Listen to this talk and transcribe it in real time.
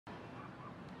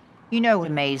You know what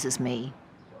amazes me?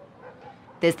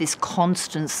 There's this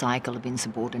constant cycle of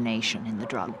insubordination in the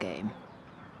drug game.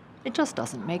 It just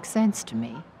doesn't make sense to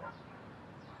me.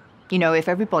 You know, if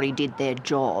everybody did their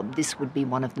job, this would be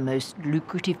one of the most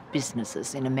lucrative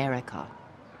businesses in America.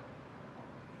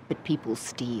 But people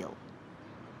steal,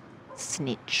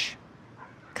 snitch,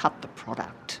 cut the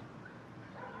product.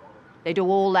 They do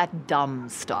all that dumb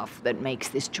stuff that makes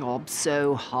this job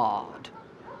so hard.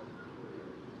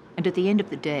 And at the end of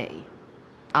the day,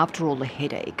 after all the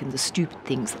headache and the stupid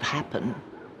things that happen,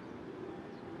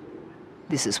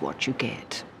 this is what you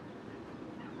get.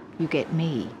 You get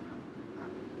me.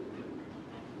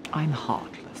 I'm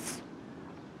heartless.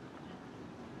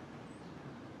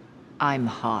 I'm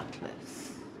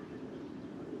heartless.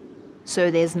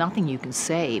 So there's nothing you can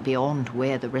say beyond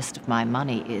where the rest of my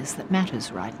money is that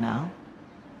matters right now.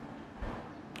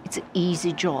 It's an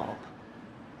easy job.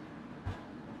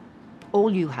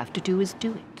 All you have to do is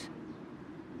do it.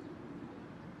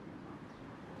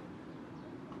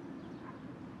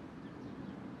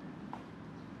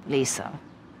 Lisa,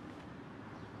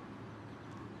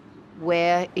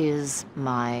 where is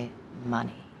my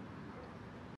money?